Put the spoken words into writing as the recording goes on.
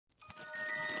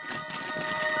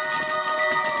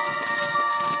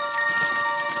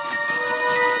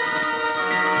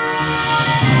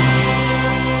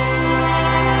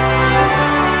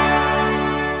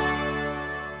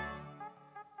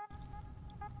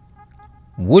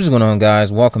What is going on, guys?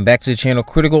 Welcome back to the channel.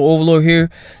 Critical Overlord here.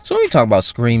 So let me talk about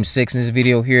Scream 6 in this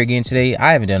video here again today.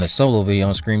 I haven't done a solo video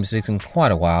on Scream 6 in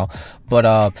quite a while, but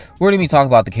we're going to be talking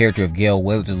about the character of Gale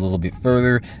Weathers a little bit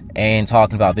further and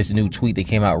talking about this new tweet that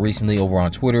came out recently over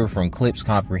on Twitter from Clips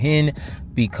Comprehend,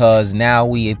 because now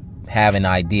we have an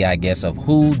idea, I guess, of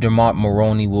who Dermot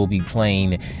Mulroney will be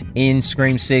playing in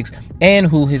Scream 6 and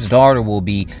who his daughter will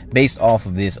be based off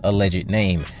of this alleged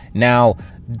name. Now,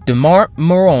 Dermot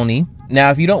Mulroney, now,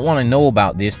 if you don't want to know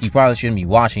about this, you probably shouldn't be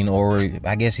watching, or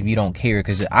I guess if you don't care,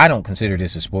 because I don't consider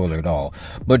this a spoiler at all.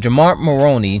 But Dermot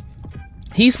Mulroney,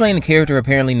 he's playing a character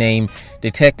apparently named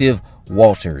Detective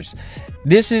Walters.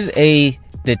 This is a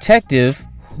detective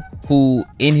who,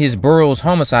 in his Burroughs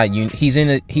homicide unit, he's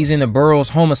in the Burroughs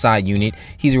homicide unit.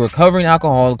 He's a recovering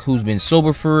alcoholic who's been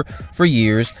sober for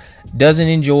years, doesn't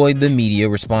enjoy the media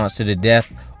response to the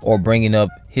death or bringing up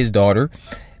his daughter.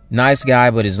 Nice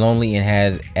guy, but is lonely and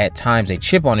has at times a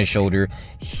chip on his shoulder.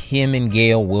 Him and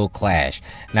Gale will clash.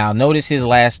 Now, notice his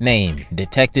last name,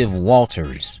 Detective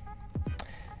Walters.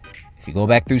 If you go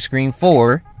back through Scream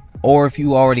 4, or if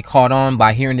you already caught on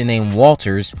by hearing the name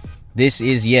Walters, this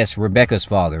is, yes, Rebecca's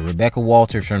father, Rebecca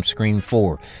Walters from Scream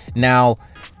 4. Now,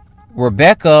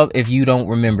 Rebecca, if you don't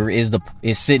remember, is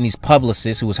Sydney's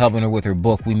publicist who was helping her with her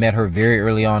book. We met her very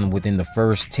early on, within the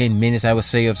first 10 minutes, I would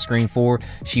say, of Scream 4.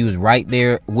 She was right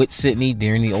there with Sydney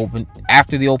during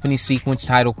after the opening sequence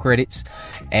title credits,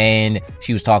 and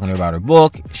she was talking to her about her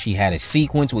book. She had a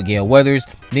sequence with Gale Weathers.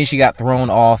 Then she got thrown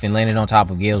off and landed on top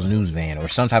of Gale's news van, or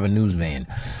some type of news van.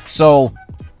 So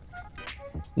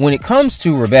when it comes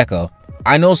to Rebecca,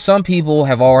 I know some people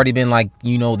have already been like,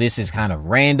 you know, this is kind of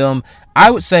random. I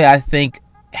would say I think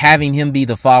having him be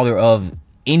the father of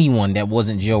anyone that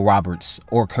wasn't Jill Roberts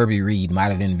or Kirby Reed might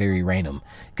have been very random,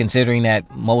 considering that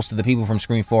most of the people from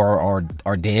Scream 4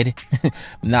 are dead.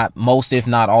 Not most, if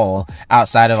not all,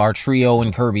 outside of our trio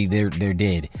and Kirby, they're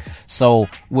dead. So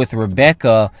with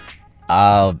Rebecca,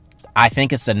 I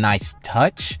think it's a nice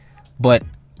touch, but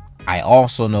I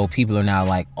also know people are now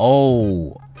like,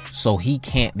 oh, so he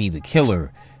can't be the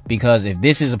killer, because if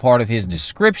this is a part of his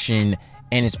description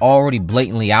and it's already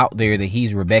blatantly out there that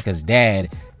he's Rebecca's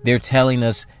dad, they're telling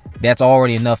us that's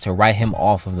already enough to write him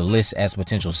off of the list as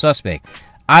potential suspect.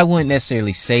 I wouldn't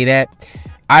necessarily say that.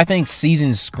 I think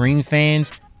seasoned Scream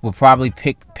fans will probably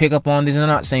pick up on this, and I'm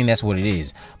not saying that's what it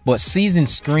is, but seasoned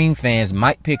Scream fans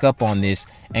might pick up on this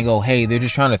and go, hey, they're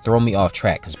just trying to throw me off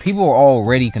track, because people were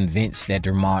already convinced that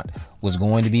Dermot was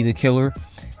going to be the killer.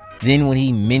 Then when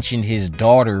he mentioned his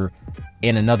daughter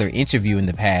in another interview in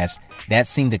the past, that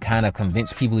seemed to kind of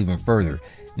convince people even further.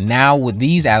 Now with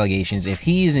these allegations, if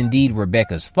he is indeed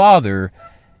Rebecca's father,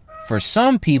 for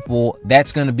some people,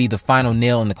 that's going to be the final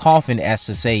nail in the coffin as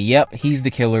to say, yep, he's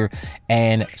the killer.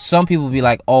 And some people will be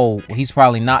like, oh, he's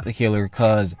probably not the killer,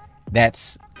 because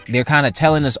they're kind of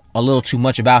telling us a little too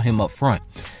much about him up front.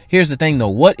 Here's the thing, though.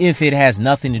 What if it has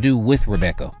nothing to do with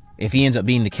Rebecca? If he ends up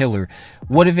being the killer,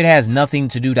 what if it has nothing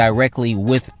to do directly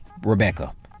with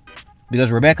Rebecca?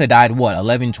 Because Rebecca died, what,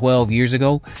 11, 12 years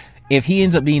ago? If he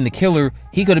ends up being the killer,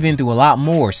 he could have been through a lot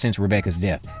more since Rebecca's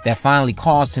death that finally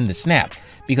caused him to snap.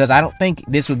 Because I don't think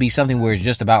this would be something where it's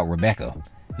just about Rebecca.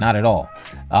 Not at all.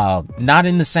 Not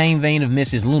in the same vein of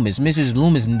Mrs. Loomis. Mrs.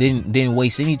 Loomis didn't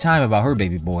waste any time about her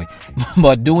baby boy.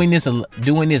 But doing this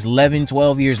 11,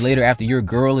 12 years later after your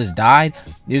girl has died,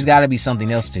 there's got to be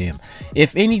something else to him.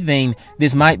 If anything,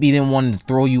 this might be them wanting to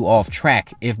throw you off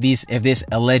track. If this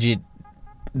alleged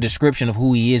description of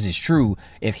who he is true,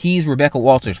 if he's Rebecca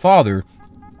Walters' father,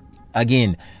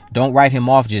 again, don't write him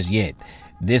off just yet.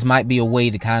 This might be a way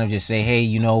to kind of just say, hey,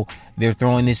 you know, they're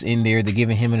throwing this in there. They're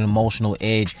giving him an emotional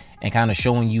edge and kind of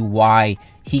showing you why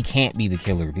he can't be the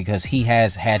killer, because he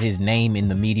has had his name in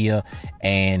the media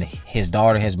and his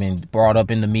daughter has been brought up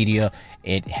in the media.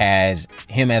 It has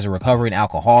him as a recovering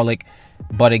alcoholic.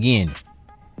 But again,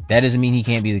 that doesn't mean he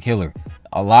can't be the killer.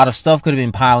 A lot of stuff could have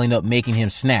been piling up, making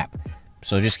him snap.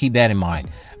 So just keep that in mind.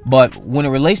 But when it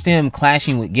relates to him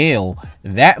clashing with Gale,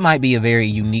 that might be a very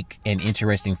unique and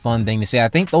interesting, fun thing to say. I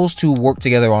think those two work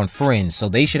together on Friends, so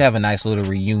they should have a nice little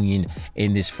reunion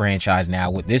in this franchise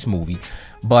now with this movie.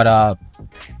 But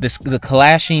the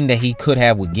clashing that he could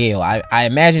have with Gale, I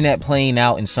imagine that playing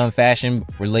out in some fashion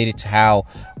related to how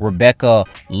Rebecca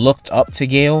looked up to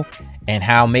Gale and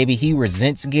how maybe he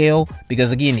resents Gale,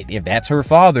 because again, if that's her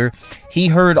father, he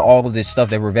heard all of this stuff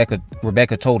that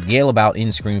Rebecca told Gale about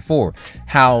in Scream 4.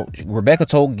 How Rebecca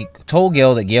told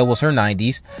Gale that Gale was her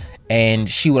 90s and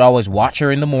she would always watch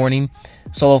her in the morning.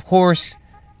 So of course,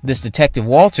 this Detective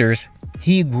Walters,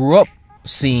 he grew up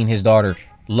seeing his daughter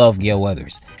love Gale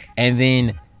Weathers. And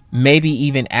then maybe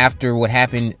even after what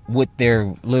happened with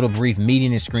their little brief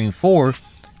meeting in Scream 4,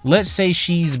 let's say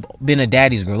she's been a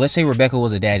daddy's girl. Let's say Rebecca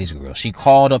was a daddy's girl. She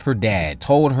called up her dad,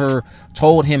 told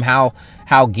him how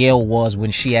Gail was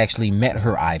when she actually met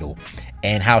her idol,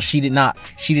 and how she did not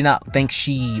think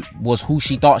she was who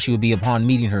she thought she would be upon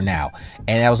meeting her now,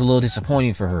 and that was a little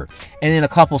disappointing for her. And then a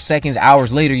couple seconds,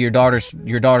 hours later, your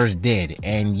daughter's dead,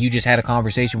 and you just had a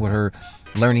conversation with her,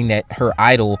 learning that her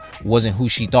idol wasn't who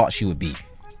she thought she would be.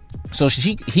 So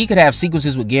he could have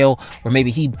sequences with Gail where maybe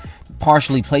he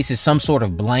partially places some sort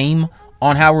of blame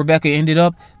on how Rebecca ended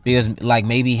up, because like,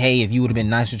 maybe, hey, if you would have been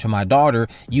nicer to my daughter,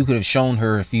 you could have shown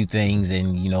her a few things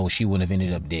and, you know, she wouldn't have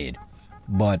ended up dead.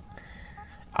 But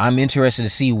I'm interested to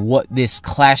see what this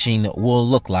clashing will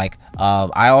look like.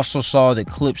 I also saw that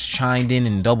Clips chimed in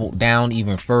and doubled down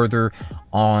even further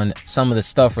on some of the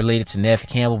stuff related to Neve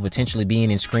Campbell potentially being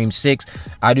in Scream 6.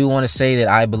 I do want to say that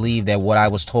I believe that what I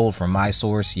was told from my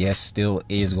source, yes, still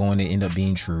is going to end up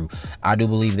being true. I do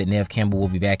believe that Neve Campbell will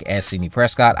be back as Sidney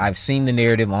Prescott. I've seen the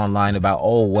narrative online about,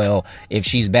 oh, well, if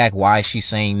she's back, why is she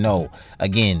saying no?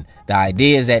 Again, the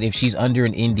idea is that if she's under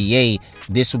an NDA,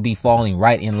 this will be falling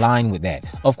right in line with that.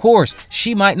 Of course,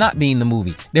 she might not be in the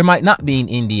movie. There might not be an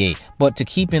NDA, but to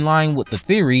keep in line with the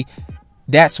theory,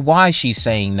 that's why she's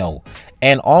saying no.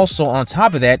 And also on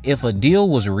top of that, if a deal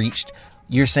was reached,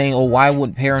 you're saying, oh, why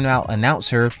wouldn't Paramount announce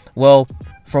her? Well,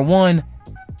 for one,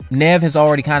 Neve has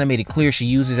already kind of made it clear she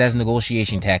uses as a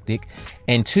negotiation tactic.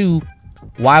 And two,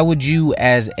 why would you,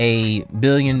 as a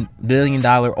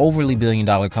overly billion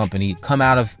dollar company, come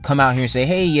out here and say,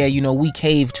 hey, yeah, you know, we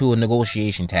caved to a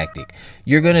negotiation tactic?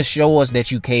 You're going to show us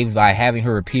that you caved by having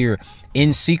her appear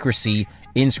in secrecy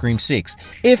in Scream 6,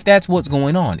 if that's what's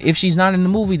going on. If she's not in the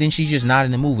movie, then she's just not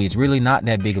in the movie. It's really not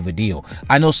that big of a deal.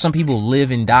 I know some people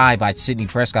live and die by Sidney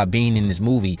Prescott being in this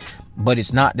movie, but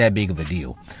it's not that big of a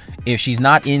deal. If she's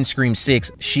not in Scream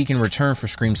 6, she can return for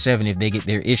Scream 7 if they get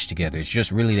their ish together. It's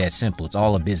just really that simple. It's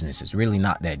all a business. It's really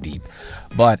not that deep.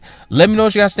 But let me know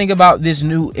what you guys think about this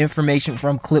new information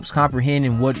from Clips Comprehend,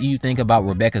 and what do you think about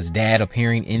Rebecca's dad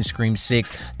appearing in Scream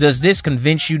 6? Does this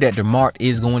convince you that DeMart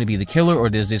is going to be the killer, or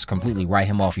does this completely write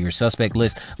him off your suspect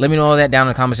list? Let me know all that down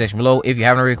in the comment section below. If you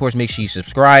haven't already, of course, make sure you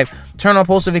subscribe. Turn on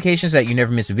post notifications so that you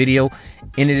never miss a video.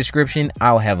 In the description,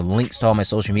 I'll have links to all my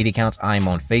social media accounts. I'm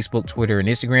on Facebook, Twitter, and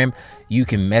Instagram. You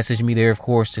can message me there, of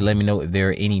course, to let me know if there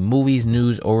are any movies,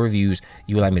 news, or reviews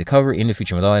you would like me to cover in the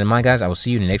future. With all that in mind, guys, I will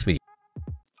see you in the next video.